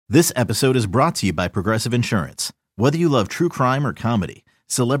This episode is brought to you by Progressive Insurance. Whether you love true crime or comedy,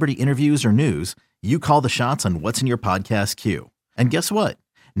 celebrity interviews or news, you call the shots on what's in your podcast queue. And guess what?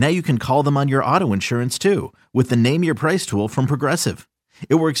 Now you can call them on your auto insurance too with the Name Your Price tool from Progressive.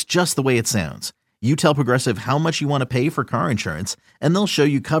 It works just the way it sounds. You tell Progressive how much you want to pay for car insurance, and they'll show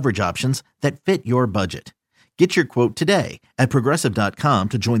you coverage options that fit your budget. Get your quote today at Progressive.com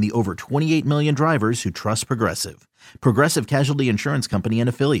to join the over 28 million drivers who trust Progressive. Progressive Casualty Insurance Company and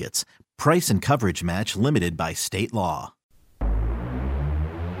Affiliates. Price and coverage match limited by state law.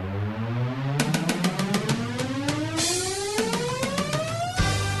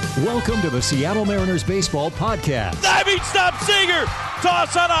 Welcome to the Seattle Mariners Baseball Podcast. Diving stop, Seager.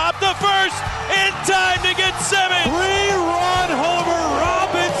 Toss on a hop to first. In time to get Simmons. Three-run homer.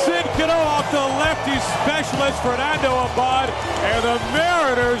 Robinson Cano off the lefty specialist Fernando Abad. And the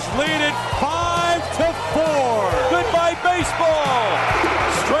Mariners lead it 5-4. Goodbye baseball.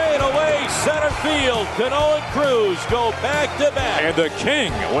 Straight away center field. Cano and Cruz go back to back. And the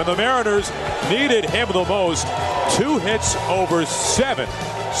king, when the Mariners needed him the most, 2 hits over 7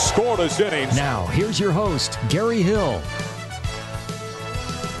 scoreless innings. Now, here's your host, Gary Hill.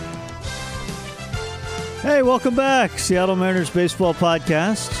 Hey, welcome back. Seattle Mariners Baseball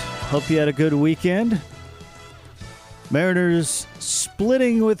Podcast. Hope you had a good weekend. Mariners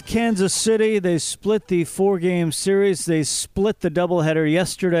splitting with Kansas City. They split the 4-game series. They split the doubleheader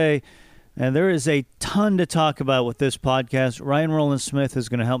yesterday. And there is a ton to talk about with this podcast. Ryan Rowland-Smith is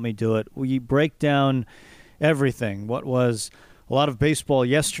going to help me do it. We break down everything. What was a lot of baseball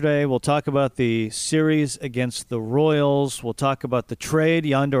yesterday. We'll talk about the series against the Royals. We'll talk about the trade.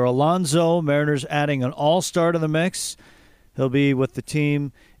 Yonder Alonso, Mariners adding an all-star to the mix. He'll be with the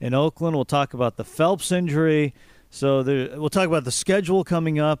team in Oakland. We'll talk about the Phelps injury. So we'll talk about the schedule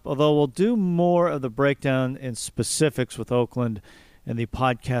coming up, although we'll do more of the breakdown in specifics with Oakland in the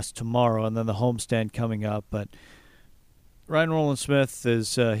podcast tomorrow, and then the homestand coming up. But Ryan Rowland-Smith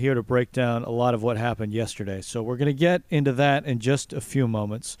is here to break down a lot of what happened yesterday. So we're going to get into that in just a few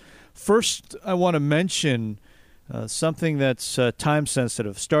moments. First, I want to mention something that's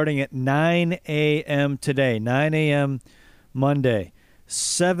time-sensitive. Starting at 9 a.m. today, 9 a.m. Monday,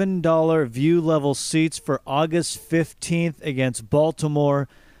 $7 view-level seats for August 15th against Baltimore,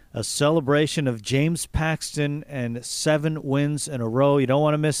 a celebration of James Paxton and 7 wins in a row. You don't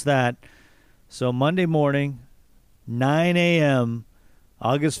want to miss that. So Monday morning, 9 a.m.,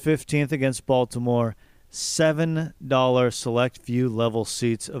 August 15th against Baltimore, $7 select view level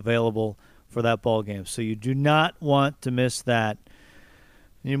seats available for that ball game. So you do not want to miss that.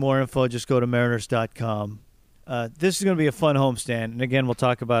 Need more info, just go to mariners.com. This is going to be a fun homestand, and again, we'll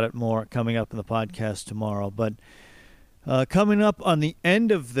talk about it more coming up in the podcast tomorrow. But coming up on the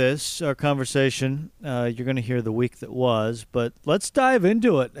end of this, our conversation, you're going to hear the week that was, but let's dive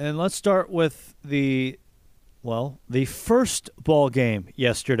into it, and let's start with the first ball game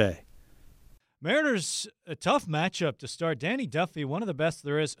yesterday. Mariners, a tough matchup to start. Danny Duffy, one of the best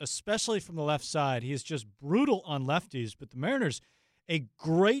there is, especially from the left side. He is just brutal on lefties, but the Mariners, a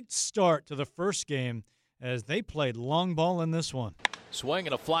great start to the first game as they played long ball in this one. Swing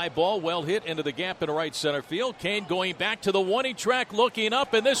and a fly ball, well hit into the gap in right center field. Kane going back to the warning track, looking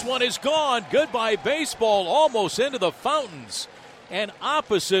up, and this one is gone. Goodbye baseball, almost into the fountains. And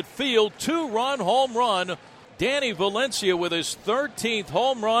opposite field, 2-run home run. Danny Valencia with his 13th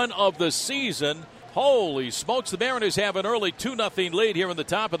home run of the season. Holy smokes, the Mariners have an early 2-0 lead here in the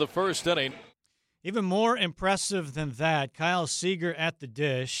top of the first inning. Even more impressive than that, Kyle Seager at the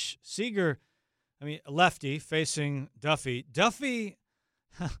dish. Seager, lefty facing Duffy. Duffy,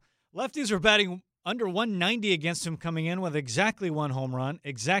 lefties are batting under 190 against him coming in with exactly 1 home run,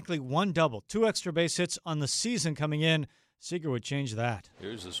 exactly 1 double, 2 extra base hits on the season coming in. Seager would change that.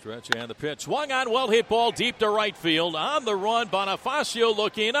 Here's the stretch and the pitch. Swung on, well-hit ball deep to right field. On the run, Bonifacio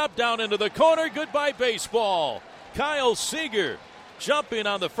looking up, down into the corner. Goodbye, baseball. Kyle Seager, jumping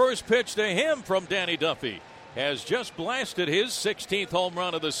on the first pitch to him from Danny Duffy, has just blasted his 16th home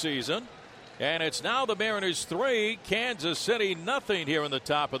run of the season. And it's now the Mariners 3, Kansas City nothing here in the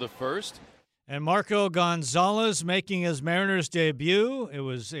top of the first. And Marco Gonzalez making his Mariners debut. It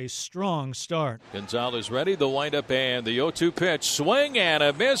was a strong start. Gonzalez ready, the windup and the 0-2 pitch. Swing and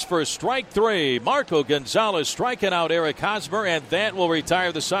a miss for strike 3. Marco Gonzalez striking out Eric Hosmer, and that will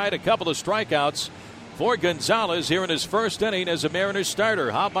retire the side. A couple of strikeouts for Gonzalez here in his first inning as a Mariners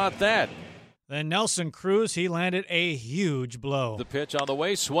starter. How about that? Then Nelson Cruz, he landed a huge blow. The pitch on the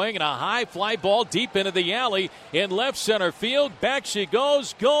way, swing and a high fly ball deep into the alley in left center field. Back she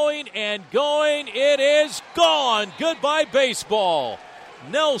goes, going and going. It is gone. Goodbye, baseball.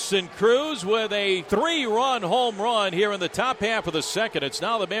 Nelson Cruz with a 3-run home run here in the top half of the second. It's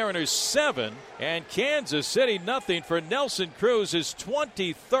now the Mariners 7 and Kansas City nothing for Nelson Cruz, his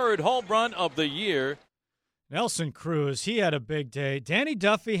 23rd home run of the year. Nelson Cruz, he had a big day. Danny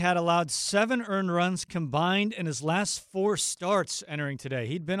Duffy had allowed 7 earned runs combined in his last 4 starts entering today.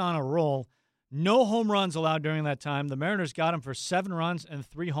 He'd been on a roll. No home runs allowed during that time. The Mariners got him for 7 runs and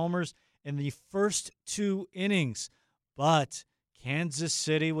 3 homers in the first 2 innings. But Kansas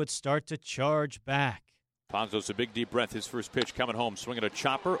City would start to charge back. Pazos a big deep breath. His first pitch coming home. Swinging a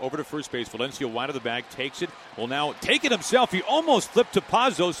chopper over to first base. Valencia wide of the bag. Takes it. Will now take it himself. He almost flipped to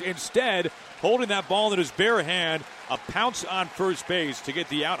Pazos. Instead, holding that ball in his bare hand. A pounce on first base to get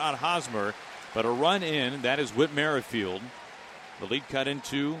the out on Hosmer. But a run in. That is Whit Merrifield. The lead cut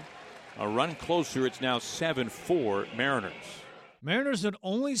into a run closer. It's now 7-4 Mariners. Mariners would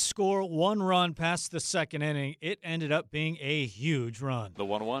only score 1 run past the second inning. It ended up being a huge run. The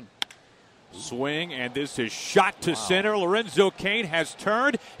 1-1. Swing, and this is shot to center. Lorenzo Cain has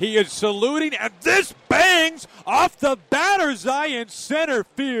turned. He is saluting, and this bangs off the batter's eye in center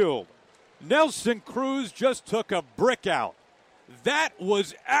field. Nelson Cruz just took a brick out. That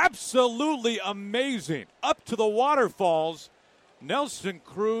was absolutely amazing. Up to the waterfalls, Nelson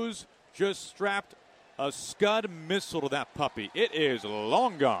Cruz just strapped a Scud missile to that puppy. It is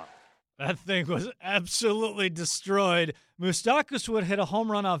long gone. That thing was absolutely destroyed. Moustakas would hit a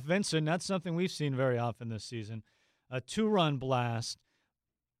home run off Vincent. That's something we've seen very often this season. A 2-run blast.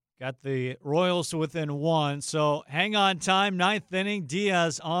 Got the Royals to within 1. So hang on time. 9th inning.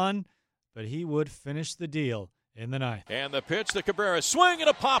 Diaz on. But he would finish the deal in the 9th. And the pitch to Cabrera. Swing and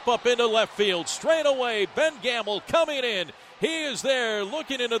a pop-up into left field. Straight away. Ben Gamble coming in. He is there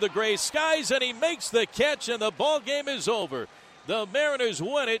looking into the gray skies, and he makes the catch, and the ball game is over. The Mariners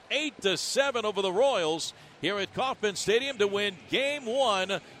win it 8-7 over the Royals here at Kauffman Stadium to win Game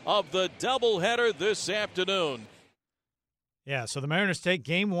 1 of the doubleheader this afternoon. Yeah, so the Mariners take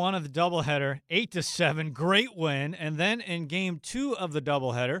Game 1 of the doubleheader, 8-7, great win. And then in Game 2 of the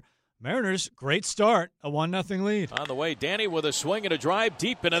doubleheader, Mariners, great start, a 1-0 lead. On the way, Danny with a swing and a drive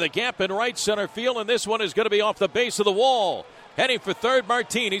deep into the gap in right center field, and this one is going to be off the base of the wall. Heading for third,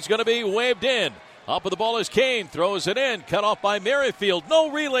 Martin. He's going to be waved in. Up with the ball is Cain, throws it in, cut off by Merrifield.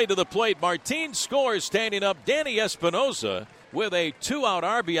 No relay to the plate. Martin scores, standing up Danny Espinosa with a 2-out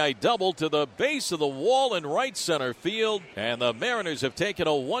RBI double to the base of the wall in right center field. And the Mariners have taken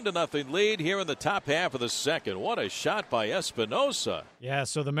a 1-0 lead here in the top half of the second. What a shot by Espinosa. Yeah,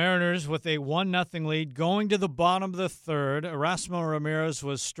 so the Mariners with a 1-0 lead going to the bottom of the third. Erasmo Ramirez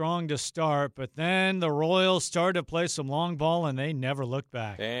was strong to start, but then the Royals started to play some long ball, and they never looked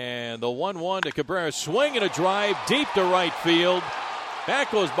back. And the 1-1 to Cabrera. Swing and a drive deep to right field.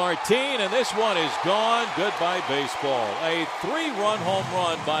 Back goes Martin, and this one is gone. Goodbye, baseball. A 3-run home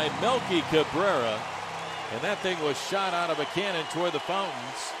run by Melky Cabrera. And that thing was shot out of a cannon toward the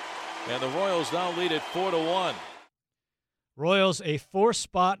fountains. And the Royals now lead it 4-1. Royals a 4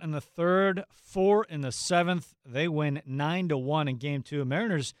 spot in the third, 4 in the 7th. They win 9-1 in Game 2.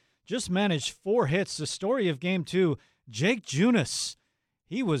 Mariners just managed 4 hits. The story of Game 2, Jake Junis.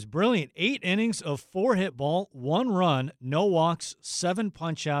 He was brilliant. 8 innings of 4-hit ball, 1 run, no walks, 7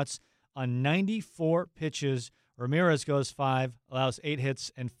 punch-outs on 94 pitches. Ramirez goes 5, allows 8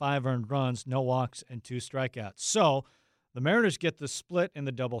 hits and 5 earned runs, no walks, and 2 strikeouts. So the Mariners get the split in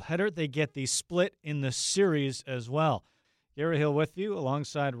the doubleheader. They get the split in the series as well. Gary Hill with you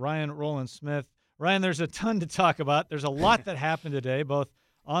alongside Ryan Rowland-Smith. Ryan, there's a ton to talk about. There's a lot that happened today, both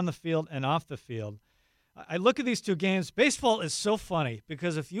on the field and off the field. I look at these 2 games. Baseball is so funny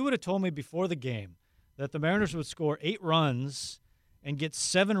because if you would have told me before the game that the Mariners would score 8 runs and get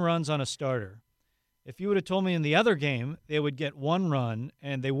 7 runs on a starter, if you would have told me in the other game they would get 1 run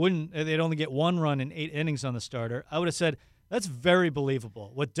and they'd only get 1 run in 8 innings on the starter, I would have said that's very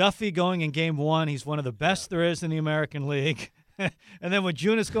believable. With Duffy going in Game 1, he's one of the best there is in the American League. And then with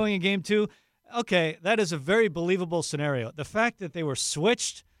Junis going in Game 2, okay, that is a very believable scenario. The fact that they were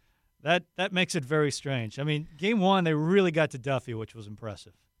switched, That makes it very strange. I mean, Game 1, they really got to Duffy, which was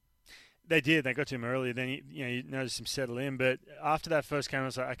impressive. They did. They got to him earlier. Then you noticed him settle in. But after that first game, I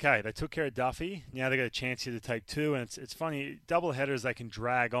was like, okay, they took care of Duffy. Now they got a chance here to take 2. And it's funny, double headers they can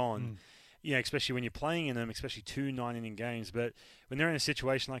drag on. Especially when you're playing in them, especially 2 9-inning games. But when they're in a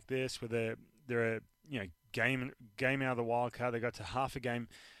situation like this, where they're a game out of the wild card, they got to half a game.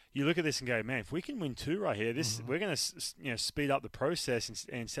 You look at this and go, man, if we can win 2 right here, we're going to speed up the process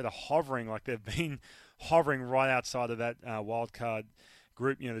instead of hovering like they've been hovering right outside of that wild card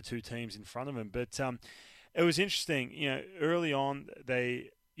group. The 2 teams in front of them. But it was interesting. Early on, I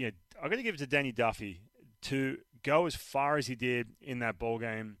got to give it to Danny Duffy to go as far as he did in that ball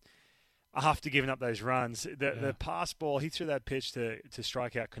game after giving up those runs. The pass ball, he threw that pitch to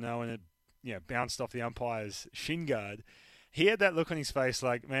strike out Cano, and it bounced off the umpire's shin guard. He had that look on his face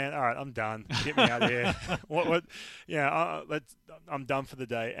like, man, all right, I'm done. Get me out of here. I'm done for the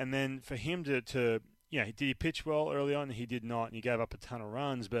day. And then for him to did he pitch well early on? He did not, and he gave up a ton of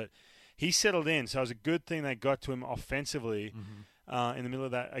runs, but he settled in. So it was a good thing they got to him offensively in the middle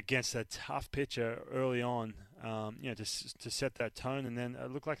of that against a tough pitcher early on, to set that tone. And then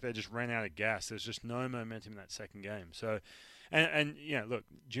it looked like they just ran out of gas. There's just no momentum in that second game. So, and look,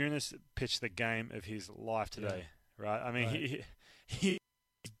 Junis pitched the game of his life today. Yeah. Right, I mean, he's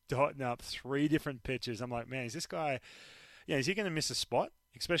dotting up 3 different pitches. I'm like, man, is this guy? Is he going to miss a spot?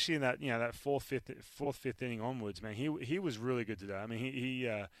 Especially in that that fourth, fifth inning onwards, man. He was really good today. I mean, he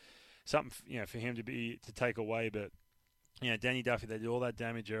something for him to take away. But Danny Duffy, they did all that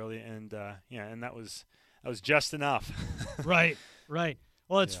damage early, and and that was just enough. Right.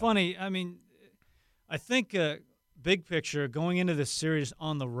 Well, it's funny. I mean, I think. Big picture, going into this series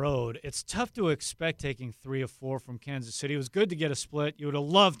on the road, it's tough to expect taking 3 of 4 from Kansas City. It was good to get a split. You would have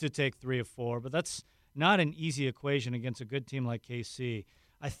loved to take 3 of 4, but that's not an easy equation against a good team like KC.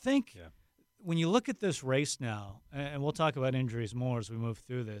 I think when you look at this race now, and we'll talk about injuries more as we move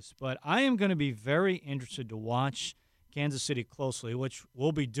through this, but I am going to be very interested to watch Kansas City closely, which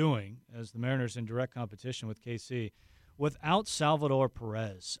we'll be doing as the Mariners in direct competition with KC, without Salvador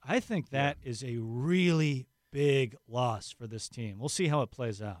Perez. I think that is a really big loss for this team. We'll see how it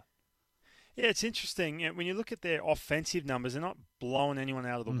plays out. Yeah, it's interesting. When you look at their offensive numbers, they're not blowing anyone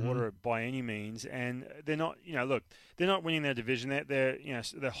out of the water by any means, and they're not. They're not winning their division. They're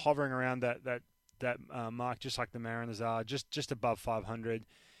hovering around that mark, just like the Mariners are, just above 500,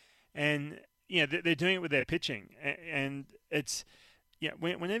 and they're doing it with their pitching, and it's.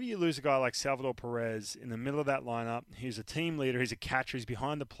 Whenever you lose a guy like Salvador Perez in the middle of that lineup, he's a team leader, he's a catcher, he's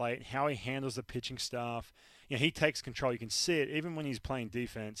behind the plate, how he handles the pitching staff, he takes control. You can see it even when he's playing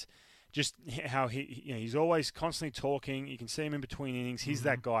defense, just how he's always constantly talking. You can see him in between innings. He's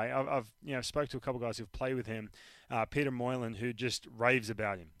that guy. I've spoke to a couple of guys who've played with him, Peter Moylan, who just raves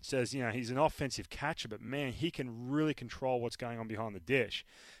about him. Says he's an offensive catcher, but man, he can really control what's going on behind the dish.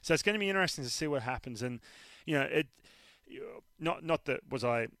 So it's going to be interesting to see what happens, and Not that was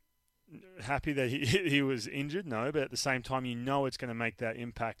I happy that he was injured, no, but at the same time, it's going to make that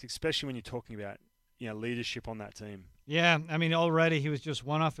impact, especially when you're talking about leadership on that team. Yeah, I mean, already he was just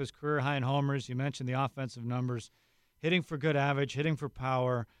one off his career high in homers. You mentioned the offensive numbers, hitting for good average, hitting for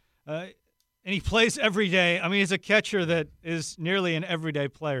power, and he plays every day. I mean, he's a catcher that is nearly an everyday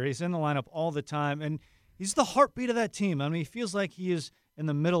player. He's in the lineup all the time, and he's the heartbeat of that team. I mean, he feels like he is in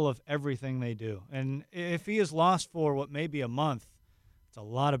the middle of everything they do. And if he is lost for what may be a month, it's a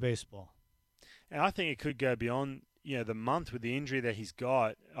lot of baseball. And I think it could go beyond the month with the injury that he's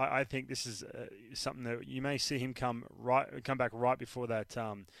got. I think this is something that you may see him come back right before that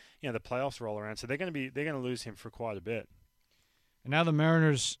the playoffs roll around. So they're going to lose him for quite a bit. And now the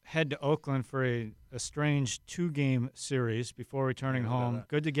Mariners head to Oakland for a strange 2-game series before returning home.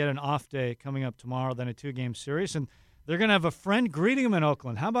 Good to get an off day coming up tomorrow, then a 2-game series. And they're going to have a friend greeting him in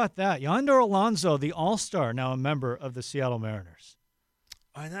Oakland. How about that? Yonder Alonso, the All-Star, now a member of the Seattle Mariners.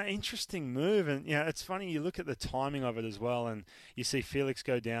 I know, interesting move. And, it's funny, you look at the timing of it as well, and you see Felix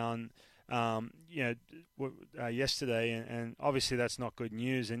go down, yesterday, and obviously that's not good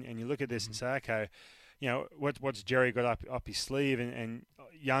news. And you look at this and say, okay, what's Jerry got up his sleeve, and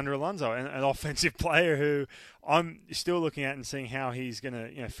Yonder Alonso, an offensive player who I'm still looking at and seeing how he's going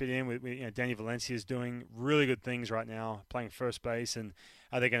to fit in with Danny Valencia is doing really good things right now, playing first base, and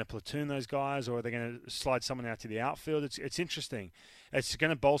are they going to platoon those guys, or are they going to slide someone out to the outfield? It's interesting. It's going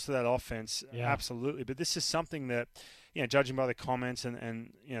to bolster that offense, absolutely. But this is something that, judging by the comments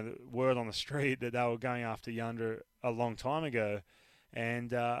and the word on the street, that they were going after Yonder a long time ago.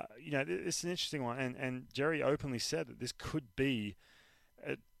 And, it's an interesting one. And Jerry openly said that this could be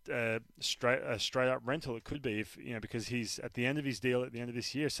a straight up rental. It could be because he's at the end of his deal at the end of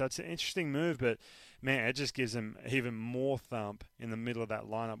this year. So it's an interesting move, but man, it just gives him even more thump in the middle of that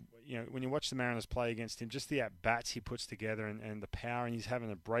lineup. When you watch the Mariners play against him, just the at bats he puts together and the power, and he's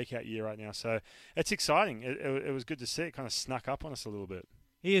having a breakout year right now. So it's exciting. It was good to see. It kind of snuck up on us a little bit.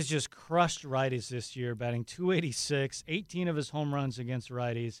 He has just crushed righties this year, batting .286, 18 of his home runs against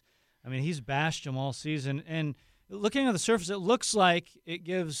righties. I mean, he's bashed them all season. And looking at the surface, it looks like it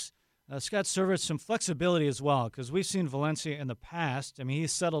gives Scott Servais some flexibility as well, because we've seen Valencia in the past. I mean,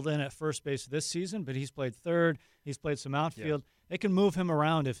 he's settled in at first base this season, but he's played third. He's played some outfield. They can move him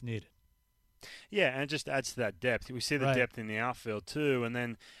around if needed. Yeah, and it just adds to that depth. We see the depth in the outfield too, and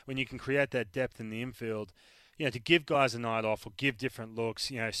then when you can create that depth in the infield, to give guys a night off or give different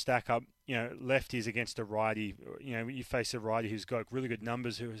looks, stack up, lefties against a righty. You face a righty who's got really good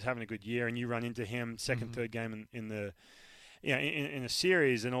numbers, who's having a good year, and you run into him second, third game in a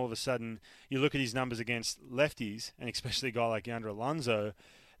series, and all of a sudden you look at his numbers against lefties, and especially a guy like Yonder Alonso,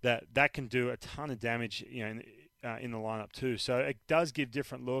 that can do a ton of damage, in the lineup too. So it does give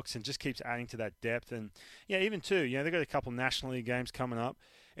different looks and just keeps adding to that depth. And even too, they've got a couple National League games coming up.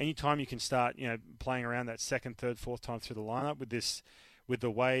 Anytime you can start, playing around that second, third, fourth time through the lineup with the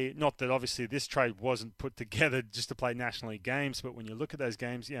way, not that obviously this trade wasn't put together just to play National League games, but when you look at those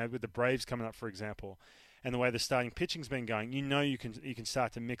games, with the Braves coming up, for example, and the way the starting pitching's been going, you can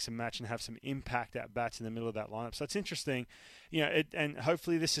start to mix and match and have some impact at bats in the middle of that lineup. So it's interesting, and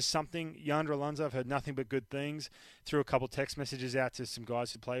hopefully this is something. Yonder Alonso, I've heard nothing but good things. Threw a couple text messages out to some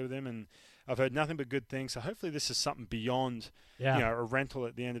guys who play with him, and I've heard nothing but good things. So hopefully this is something beyond, a rental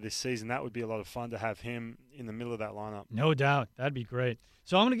at the end of this season. That would be a lot of fun to have him in the middle of that lineup. No doubt. That'd be great.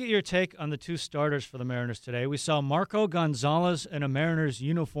 So I'm going to get your take on the two starters for the Mariners today. We saw Marco Gonzalez in a Mariners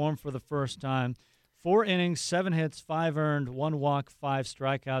uniform for the first time. 4 innings, 7 hits, 5 earned, 1 walk, 5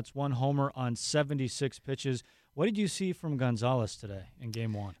 strikeouts, 1 homer on 76 pitches. What did you see from Gonzalez today in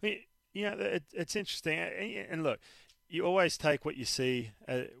Game 1? It's interesting. And look, you always take what you see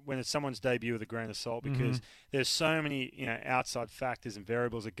when it's someone's debut with a grain of salt, because there's so many outside factors and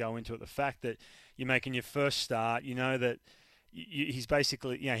variables that go into it. The fact that you're making your first start, that he's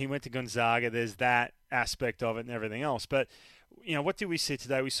basically, he went to Gonzaga. There's that aspect of it and everything else. But what did we see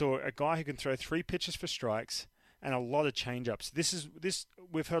today? We saw a guy who can throw 3 pitches for strikes and a lot of change-ups.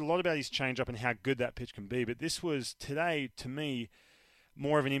 We've heard a lot about his change-up and how good that pitch can be, but this was today, to me,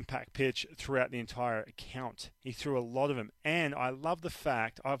 more of an impact pitch throughout the entire account. He threw a lot of them, and I love the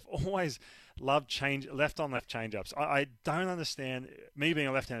fact, I've always loved left-on-left change-ups. I don't understand, me being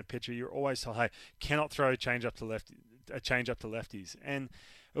a left-handed pitcher, you're always told, hey, cannot throw a change-up to lefties. And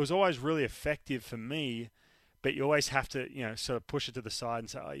it was always really effective for me, but you always have to, sort of push it to the side and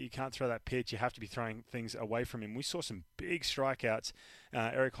say, oh, you can't throw that pitch. You have to be throwing things away from him. We saw some big strikeouts.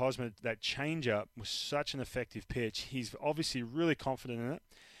 Eric Hosmer, that changeup was such an effective pitch. He's obviously really confident in it.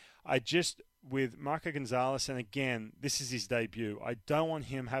 With Marco Gonzalez, and again, this is his debut, I don't want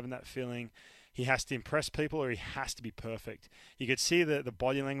him having that feeling he has to impress people or he has to be perfect. You could see the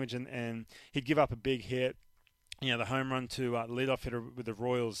body language, and he'd give up a big hit. The home run to leadoff hitter with the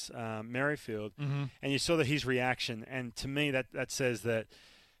Royals, Merrifield, and you saw his reaction. And to me, that says that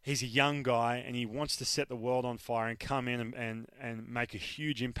he's a young guy and he wants to set the world on fire and come in and make a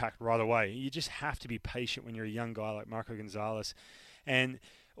huge impact right away. You just have to be patient when you're a young guy like Marco Gonzalez. And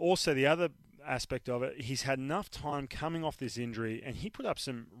also the other aspect of it, he's had enough time coming off this injury, and he put up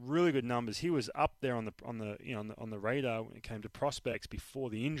some really good numbers. He was up there on the radar when it came to prospects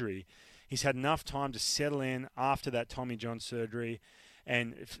before the injury. He's had enough time to settle in after that Tommy John surgery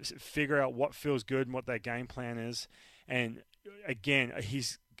and figure out what feels good and what their game plan is. And again,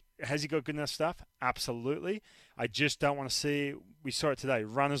 has he got good enough stuff? Absolutely. I just don't want to see, we saw it today,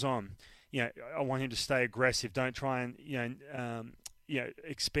 runners on. I want him to stay aggressive. Don't try and,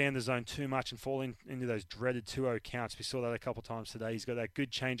 expand the zone too much and fall into those dreaded 2-0 counts. We saw that a couple times today. He's got that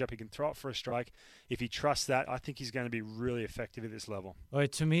good changeup. He can throw it for a strike. If he trusts that, I think he's going to be really effective at this level. All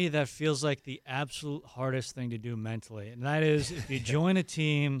right, to me, that feels like the absolute hardest thing to do mentally, and that is if you join a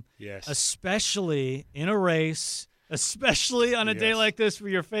team, yes, especially in a race, especially on a day like this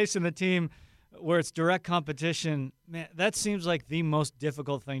where you're facing the team where it's direct competition, man, that seems like the most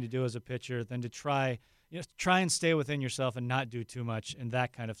difficult thing to do as a pitcher than to try and stay within yourself and not do too much in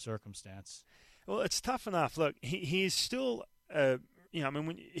that kind of circumstance. Well, it's tough enough. Look, he's still,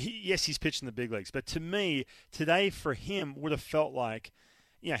 he's pitched in the big leagues, but to me, today for him would have felt like,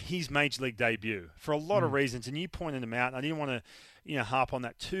 his major league debut for a lot of reasons, and you pointed him out, and I didn't want to, harp on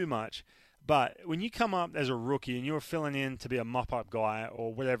that too much. But when you come up as a rookie and you're filling in to be a mop-up guy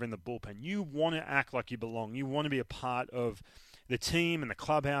or whatever in the bullpen, you want to act like you belong. You want to be a part of the team and the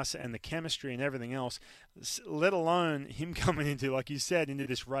clubhouse and the chemistry and everything else, let alone him coming into, like you said, into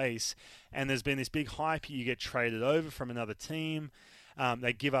this race. And there's been this big hype. You get traded over from another team.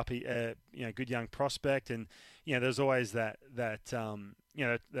 They give up a good young prospect. And, there's always the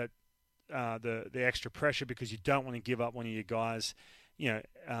extra pressure because you don't want to give up one of your guys,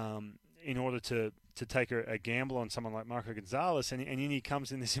 in order to take a gamble on someone like Marco Gonzalez, and then he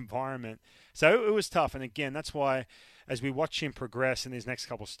comes in this environment. So it was tough, and again, that's why as we watch him progress in these next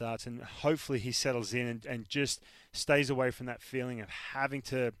couple of starts, and hopefully he settles in and just stays away from that feeling of having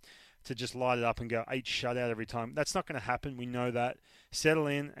to just light it up and go 8 shutout every time. That's not going to happen. We know that. Settle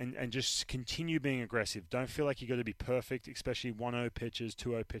in and just continue being aggressive. Don't feel like you got to be perfect, especially 1-0 pitches,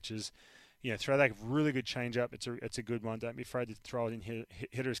 2-0 pitches. throw that really good changeup. It's a good one. Don't be afraid to throw it in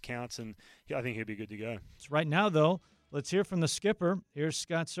hitters counts, and I think he'll be good to go. So right now, though, let's hear from the skipper. Here's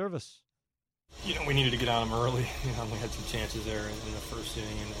Scott Service. We needed to get on him early. We had some chances there in the first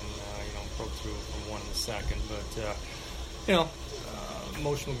inning, and broke through from one in the second. But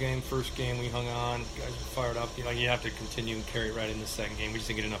emotional game, first game we hung on. Guys were fired up. You have to continue and carry it right in the second game. We just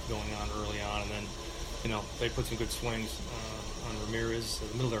didn't get enough going on early on, and then they put some good swings on Ramirez. In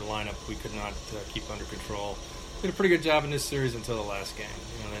the middle of their lineup, we could not keep under control. Did a pretty good job in this series until the last game.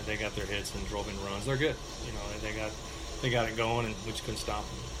 They got their hits and drove in runs. They're good. They got it going, and we just couldn't stop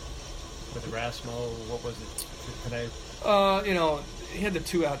them. With Erasmo, what was it today? He had the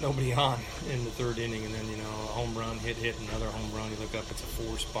 2 out, nobody on in the third inning, and then a home run, hit, another home run. You look up, it's a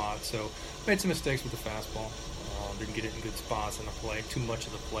 4 spot. So made some mistakes with the fastball. Didn't get it in good spots on the plate. Too much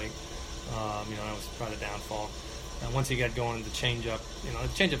of the plate. That was probably the downfall. Once he got going, the changeup. The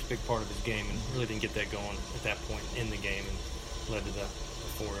changeup's a big part of his game, and really didn't get that going at that point in the game, and led to the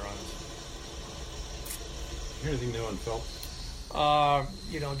 4 runs. Anything new on Phelps?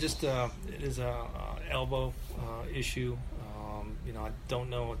 It is a elbow issue. I don't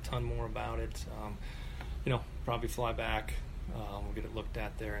know a ton more about it. Probably fly back. We'll get it looked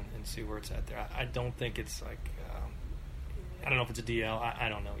at there and see where it's at there. I don't think it's like, I don't know if it's a DL. I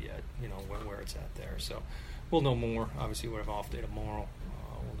don't know yet, where it's at there. So we'll know more. Obviously, we'll have off day tomorrow.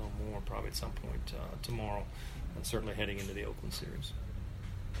 We'll know more probably at some point tomorrow, and certainly heading into the Oakland series.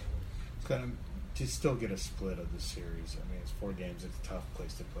 To still get a split of the series, it's 4 games. It's a tough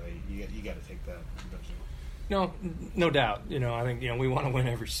place to play. You got to take that. No doubt. I think we want to win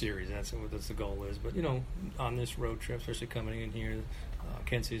every series. That's what the goal is. But on this road trip, especially coming in here,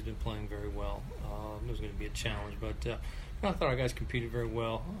 Kansas City's been playing very well. It was going to be a challenge, but I thought our guys competed very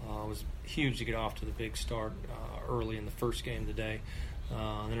well. It was huge to get off to the big start early in the first game today.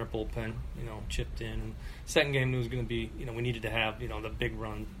 Then our bullpen, chipped in. And second game, it was going to be, we needed to have, the big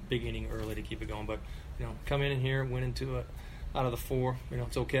run, big inning early to keep it going. But, come in here, win into it out of the 4.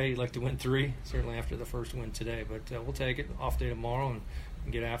 It's okay. You'd like to win 3, certainly after the first win today. But we'll take it. Off day tomorrow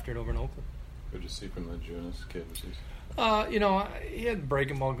and get after it over in Oakland. What did you see from the Junis kid? He had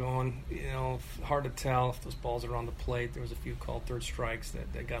breaking ball going. Hard to tell if those balls are on the plate. There was a few called third strikes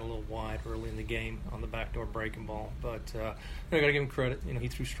that got a little wide early in the game on the backdoor breaking ball. But I got to give him credit. He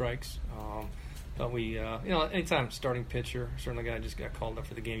threw strikes. But we, anytime starting pitcher, certainly guy just got called up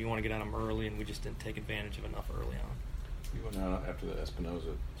for the game. You want to get on him early, and we just didn't take advantage of enough early on. You went out after the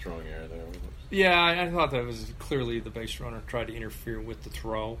Espinosa throwing error there. Yeah, I thought that was clearly the base runner tried to interfere with the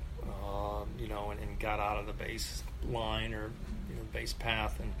throw, and got out of the base line or base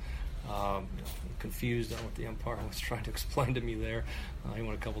path, and confused on what the umpire was trying to explain to me there. He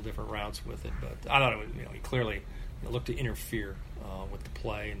went a couple different routes with it, but I thought it was, he clearly looked to interfere with the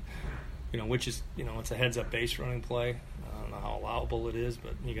play, and which is it's a heads-up base running play. I don't know how allowable it is,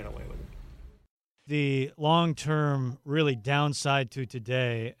 but he got away with it. The long-term really downside to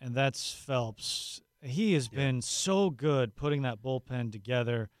today, and that's Phelps. He has been so good putting that bullpen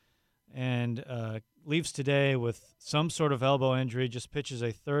together, and leaves today with some sort of elbow injury, just pitches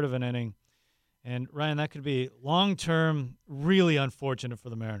a third of an inning. And, Ryan, that could be long-term really unfortunate for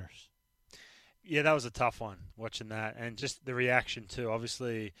the Mariners. Yeah, that was a tough one, watching that. And just the reaction, too.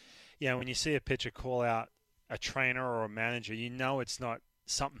 Obviously, when you see a pitcher call out a trainer or a manager, it's not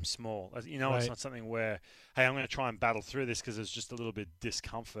something small. Right. It's not something where, hey, I'm going to try and battle through this because there's just a little bit of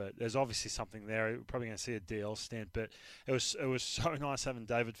discomfort. There's obviously something there. We're probably going to see a DL stint, but it was so nice having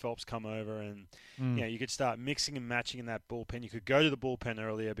David Phelps come over, and you could start mixing and matching in that bullpen. You could go to the bullpen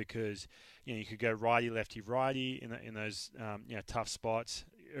earlier because you could go righty, lefty, righty in those tough spots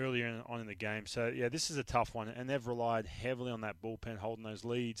earlier on in the game. So this is a tough one, and they've relied heavily on that bullpen holding those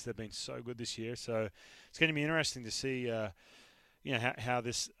leads. They've been so good this year, so it's going to be interesting to see. How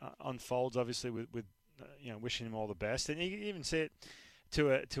this unfolds, obviously, with wishing him all the best. And you can even see it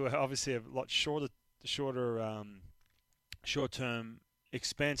to obviously a lot short-term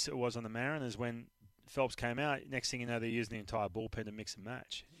expense it was on the Mariners when Phelps came out. Next thing you know, they're using the entire bullpen to mix and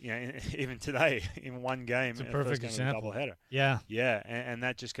match. Even today in one game, it's a perfect example. Doubleheader. Yeah, and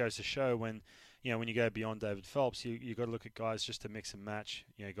that just goes to show when you go beyond David Phelps, you got to look at guys just to mix and match.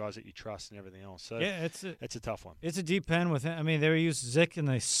 Guys that you trust and everything else. So it's a tough one. It's a deep pen with him. They used Zick in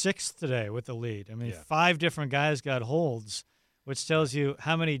the 6th today with the lead. 5 different guys got holds, which tells you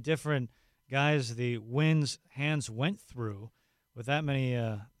how many different guys the Wind's hands went through with that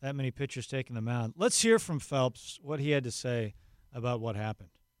many pitchers taking the mound. Let's hear from Phelps what he had to say about what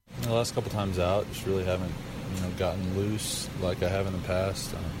happened. The last couple times out, just really haven't gotten loose like I have in the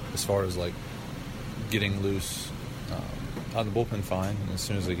past. As far as getting loose out in the bullpen fine. And as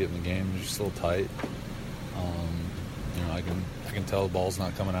soon as I get in the game, it's just a little tight. I can tell the ball's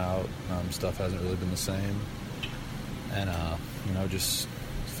not coming out. Stuff hasn't really been the same. And, just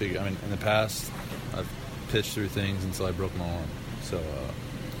figure, in the past, I've pitched through things until I broke my arm. So,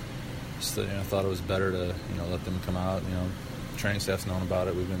 I thought it was better to, let them come out. Training staff's known about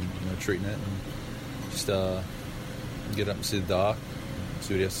it. We've been, treating it. And just get up and see the doc,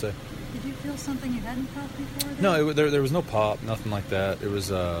 see what he has to say. Did you feel something you hadn't felt before? No, there was no pop, nothing like that. It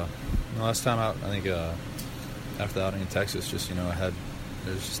was, last time out, I think, after the outing in Texas, there's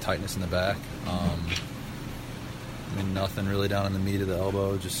just tightness in the back. Nothing really down in the meat of the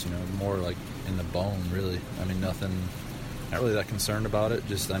elbow, just, more like in the bone, really. Nothing, not really that concerned about it.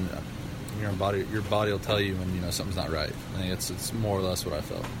 Just, your body will tell you when, something's not right. I think it's more or less what I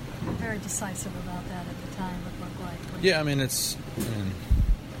felt. Very decisive about that at the time, it looked like. Yeah,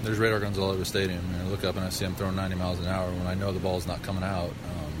 there's radar guns all over the stadium. I look up and I see I'm throwing 90 miles an hour when I know the ball's not coming out.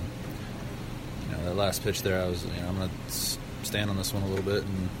 That last pitch there, I was, I'm going to stand on this one a little bit,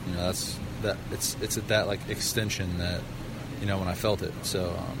 and it's at that extension that, when I felt it.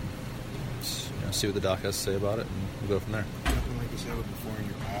 So, see what the doc has to say about it, and we'll go from there. Nothing like this ever before in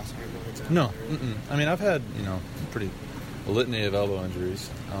your past? No. I've had, a litany of elbow injuries.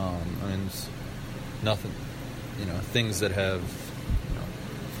 It's nothing, things that have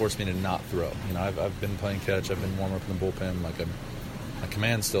forced me to not throw. I've been playing catch. I've been warm up in the bullpen. My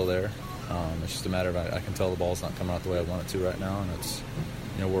command's still there. It's just a matter of I can tell the ball's not coming out the way I want it to right now, and it's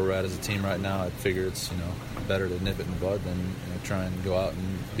where we're at as a team right now. I figure it's better to nip it in the bud than try and go out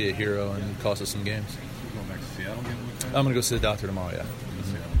and be a hero and cost us some games. You going back to Seattle again? I'm going to go see the doctor tomorrow. Yeah.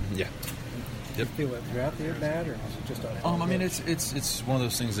 Yeah. Yep. Do you feel it throughout the at-bat, or is it just it's one of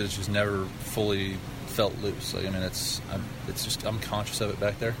those things that's just never fully felt loose. I'm conscious of it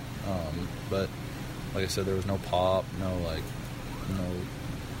back there, but like I said, there was no pop, no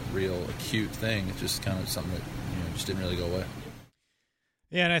real acute thing. It's just kind of something that just didn't really go away.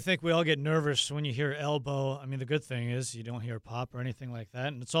 Yeah, and I think we all get nervous when you hear elbow. The good thing is you don't hear pop or anything like that,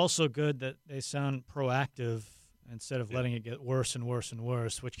 and it's also good that they sound proactive instead of letting it get worse and worse and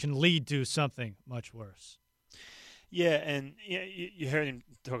worse, which can lead to something much worse. Yeah, and you heard him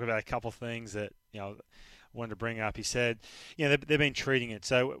talk about a couple things that wanted to bring up. He said, they've been treating it.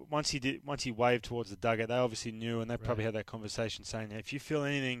 So once he waved towards the dugout, they obviously knew, and they probably had that conversation saying, if you feel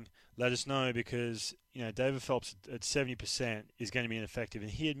anything, let us know, because David Phelps at 70% is going to be ineffective,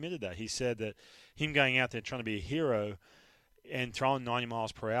 and he admitted that. He said that him going out there trying to be a hero and throwing 90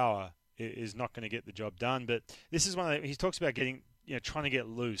 miles per hour is not going to get the job done. But this is he talks about getting, trying to get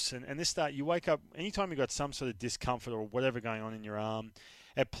loose, and this start, you wake up anytime you've got some sort of discomfort or whatever going on in your arm.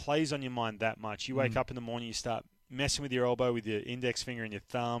 It plays on your mind that much. You wake up in the morning, you start messing with your elbow with your index finger and your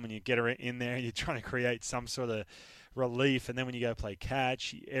thumb, and you get it in there, and you're trying to create some sort of relief. And then when you go play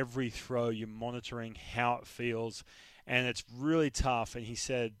catch, every throw, you're monitoring how it feels, and it's really tough. And he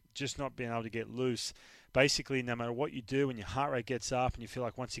said just not being able to get loose. Basically, no matter what you do, when your heart rate gets up and you feel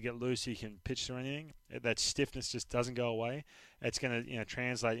like once you get loose, you can pitch through anything, that stiffness just doesn't go away. It's going to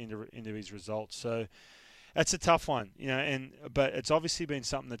translate into his results. So that's a tough one, but it's obviously been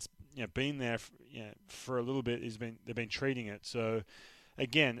something that's been there for a little bit. They've been treating it. So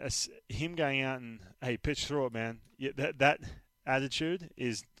again, him going out and pitch through it, man. That attitude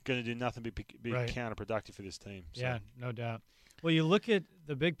is going to do nothing but be counterproductive for this team. So. Yeah, no doubt. Well, you look at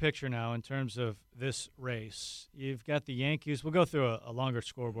the big picture now in terms of this race. You've got the Yankees. We'll go through a longer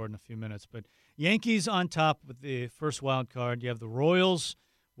scoreboard in a few minutes, but Yankees on top with the first wild card. You have the Royals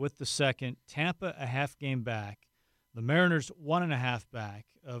with the second, Tampa a half game back, the Mariners 1.5 back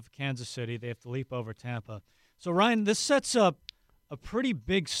of Kansas City. They have to leap over Tampa. So, Ryan, this sets up a pretty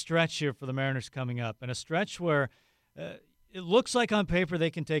big stretch here for the Mariners coming up, and a stretch where it looks like on paper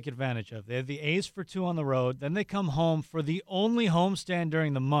they can take advantage of. They have the A's for 2 on the road. Then they come home for the only homestand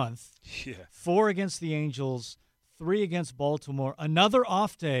during the month. 4 against the Angels, 3 against Baltimore, another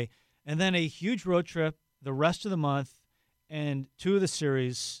off day, and then a huge road trip the rest of the month. And 2 of the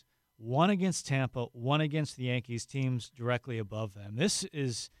series, 1 against Tampa, 1 against the Yankees, teams directly above them. This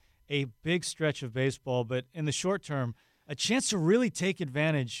is a big stretch of baseball, but in the short term, a chance to really take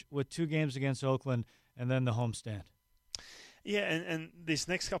advantage with 2 games against Oakland and then the homestand. Yeah, and these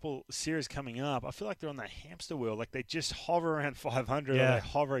next couple series coming up, I feel like they're on that hamster wheel. Like they just hover around 500 or they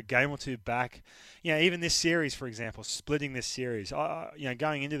hover a game or 2 back. Even this series, for example, splitting this series.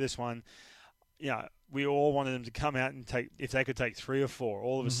 Going into this one, we all wanted them to come out and if they could take 3 or 4,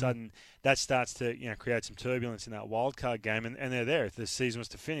 all of a sudden that starts to create some turbulence in that wild card game, and they're there. If the season was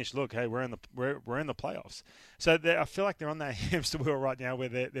to finish, look, hey, we're in the playoffs. So I feel like they're on that hamster wheel right now, where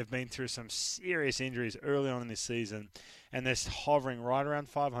they've been through some serious injuries early on in this season, and they're hovering right around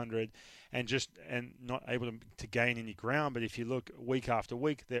 500 and not able to gain any ground. But if you look week after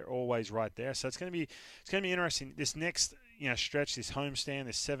week, they're always right there. So it's going to be interesting. This next stretch, this homestand,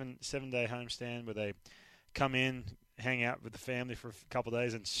 this 7-day homestand, where they come in, hang out with the family for a couple of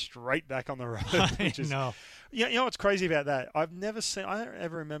days, and straight back on the road. You know what's crazy about that? I don't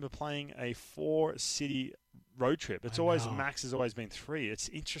ever remember playing a 4-city road trip. It's always max has always been 3. It's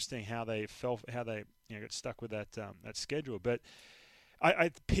interesting how they got stuck with that schedule, but.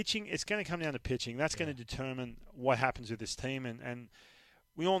 Pitching, it's going to come down to pitching. That's going to determine what happens with this team, and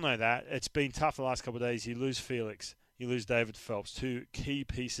we all know that. It's been tough the last couple of days. You lose Felix, you lose David Phelps, 2 key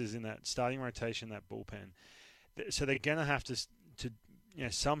pieces in that starting rotation, that bullpen. So they're going to have to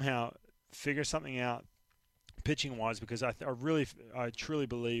somehow figure something out pitching-wise, because I truly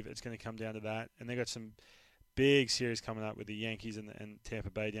believe it's going to come down to that. And they've got some big series coming up with the Yankees and Tampa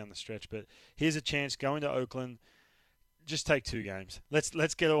Bay down the stretch. But here's a chance, go into Oakland. Just take 2 games.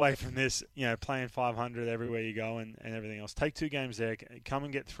 Let's get away from this, playing 500 everywhere you go and everything else. Take 2 games there. Come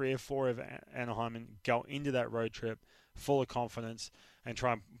and get 3 or 4 of Anaheim and go into that road trip full of confidence and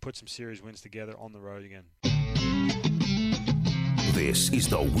try and put some series wins together on the road again. This is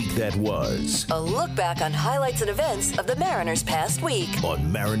The Week That Was. A look back on highlights and events of the Mariners' past week.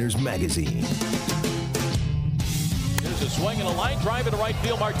 On Mariners Magazine. A swing and a line drive into right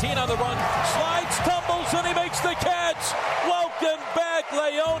field. Martin on the run, slides, tumbles, and he makes the catch. Welcome back,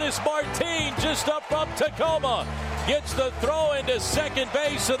 Leonis Martin, just up from Tacoma. Gets the throw into second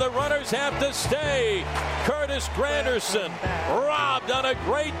base, so the runners have to stay. Curtis Granderson robbed on a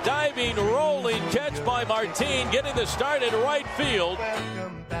great diving, rolling catch by Martin, getting the start in right field.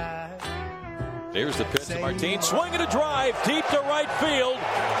 Here's the pitch to Martin, swinging a drive deep to right field.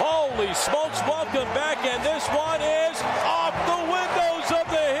 Holy smokes, welcome back, and this one is off the windows of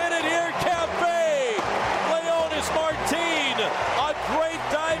the Hit It Here Cafe. Leonis Martin, a great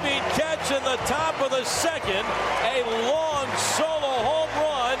diving catch in the top of the second. A long solo home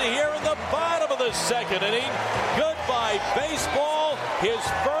run here in the bottom of the second inning. Goodbye baseball, his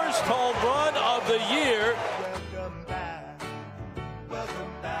first home run of the year.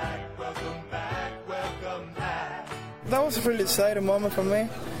 That was a really exciting moment for me,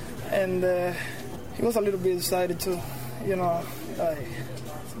 and he was a little bit excited too.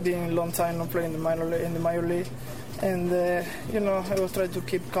 Being a long time not playing in the major league, and I was trying to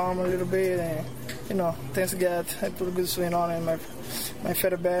keep calm a little bit, and thanks God I put a good swing on in my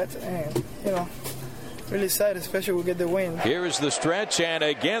favorite bat, and really excited, especially we get the win. Here is the stretch, and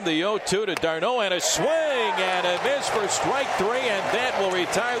again the 0-2 to d'Arnaud, and a swing and a miss for strike 3, and that will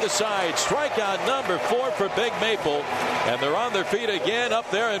retire the side. Strikeout number 4 for Big Maple, and they're on their feet again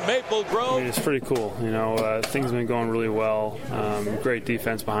up there in Maple Grove. It's pretty cool. Things have been going really well. Great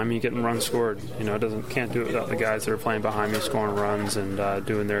defense behind me, getting runs scored. Can't do it without the guys that are playing behind me, scoring runs and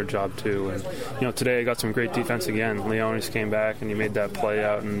doing their job too. And today I got some great defense again. Leonis came back and he made that play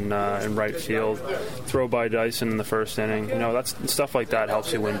out in right field. Throw by Dyson in the first inning. That's stuff like that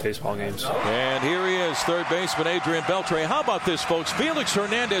helps you win baseball games. And here he is, third baseman Adrian Beltre. How about this, folks? Felix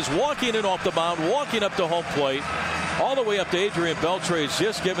Hernandez walking in off the mound, walking up to home plate, all the way up to Adrian Beltre. He's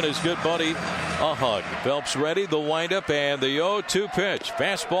just giving his good buddy a hug. Phelps ready, the windup, and the 0-2 pitch.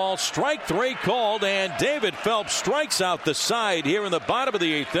 Fastball, strike 3 called, and David Phelps strikes out the side here in the bottom of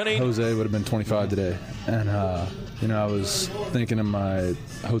the 8th inning. Jose would have been 25 today, and I was thinking in my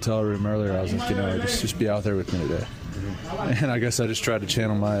hotel room earlier, I was like, just be out there with me today. And I guess I just tried to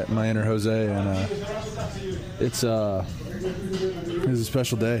channel my inner Jose, and it was a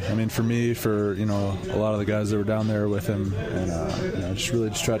special day. I mean, for me, for a lot of the guys that were down there with him, and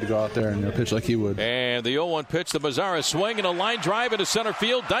just tried to go out there and pitch like he would. And the 0-1 pitch, the Mazara swing and a line drive into center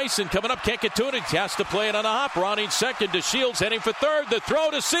field. Dyson coming up, can't get to it. He has to play it on a hop. Rounding second, DeShields heading for third. The throw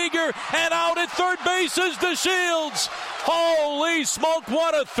to Seager, and out at third base is DeShields. Holy smoke!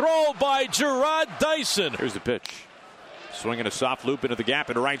 What a throw by Gerard Dyson. Here's the pitch. Swinging a soft loop into the gap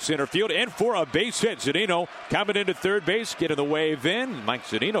into right center field, and for a base hit. Zunino coming into third base, getting the wave in. Mike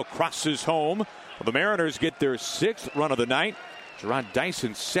Zunino crosses home. Well, the Mariners get their 6th run of the night. Gerard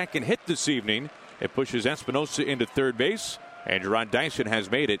Dyson's second hit this evening. It pushes Espinosa into third base. And Jarrod Dyson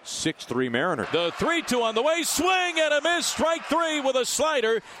has made it 6-3 Mariners. The 3-2 on the way. Swing and a miss. Strike three with a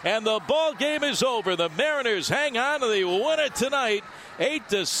slider. And the ball game is over. The Mariners hang on and they win it tonight.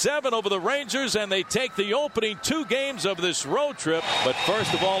 8-7 over the Rangers, and they take the opening 2 games of this road trip. But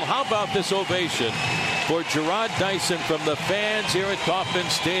first of all, how about this ovation for Jarrod Dyson from the fans here at Kauffman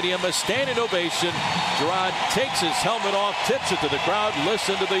Stadium? A standing ovation. Jarrod takes his helmet off, tips it to the crowd.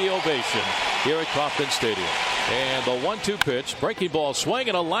 Listen to the ovation here at Kauffman Stadium. And the 1-2 pitch, breaking ball swing,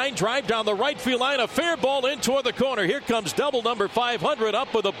 and a line drive down the right field line. A fair ball in toward the corner. Here comes double number 500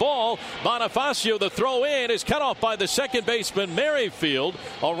 up with the ball. Bonifacio, the throw in, is cut off by the second baseman Merrifield.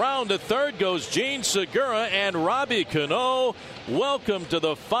 Around to third goes Gene Segura and Robbie Cano. Welcome to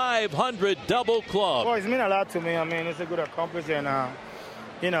the 500 double club. Well, it's meant a lot to me. I mean, it's a good accomplishment. And, I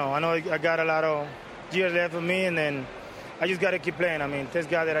know I got a lot of years left of me, and then I just got to keep playing. I mean, thank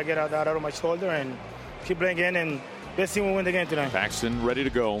God that I get that out of my shoulder and keep playing again, and let's see who win the game tonight. Paxton ready to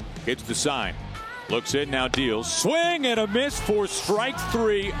go. Hits the sign. Looks in, now deals. Swing and a miss for strike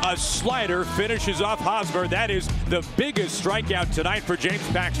 3. A slider finishes off Hosmer. That is the biggest strikeout tonight for James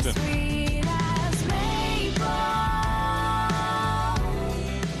Paxton. See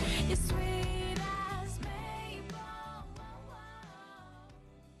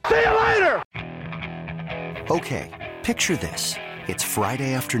you later! Okay, picture this. It's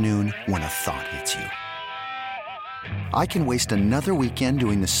Friday afternoon when a thought hits you. I can waste another weekend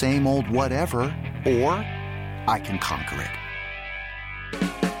doing the same old whatever, or I can conquer it.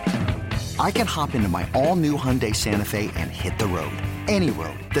 I can hop into my all-new Hyundai Santa Fe and hit the road. Any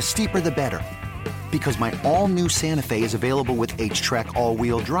road. The steeper, the better. Because my all-new Santa Fe is available with H-Track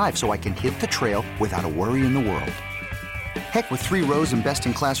all-wheel drive, so I can hit the trail without a worry in the world. Heck, with 3 rows and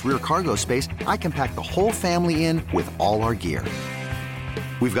best-in-class rear cargo space, I can pack the whole family in with all our gear.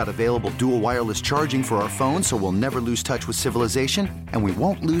 We've got available dual wireless charging for our phones, so we'll never lose touch with civilization, and we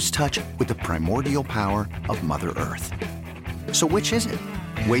won't lose touch with the primordial power of Mother Earth. So which is it?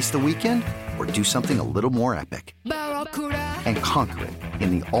 Waste the weekend or do something a little more epic? And conquer it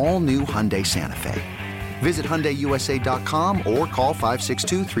in the all-new Hyundai Santa Fe. Visit HyundaiUSA.com or call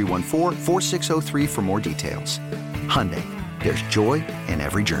 562-314-4603 for more details. Hyundai, there's joy in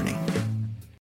every journey.